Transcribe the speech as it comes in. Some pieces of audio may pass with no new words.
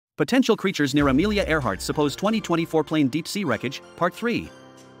Potential creatures near Amelia Earhart's supposed 2024 plane deep-sea wreckage, Part 3.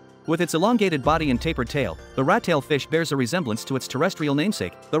 With its elongated body and tapered tail, the rattail fish bears a resemblance to its terrestrial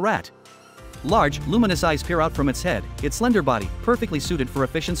namesake, the rat. Large, luminous eyes peer out from its head, its slender body, perfectly suited for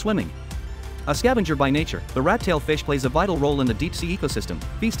efficient swimming. A scavenger by nature, the rattail fish plays a vital role in the deep-sea ecosystem,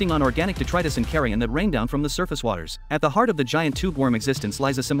 feasting on organic detritus and carrion that rain down from the surface waters. At the heart of the giant tube worm existence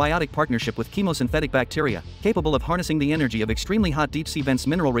lies a symbiotic partnership with chemosynthetic bacteria, capable of harnessing the energy of extremely hot deep-sea vents'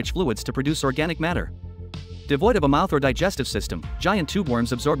 mineral-rich fluids to produce organic matter. Devoid of a mouth or digestive system, giant tube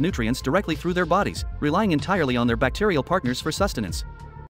worms absorb nutrients directly through their bodies, relying entirely on their bacterial partners for sustenance.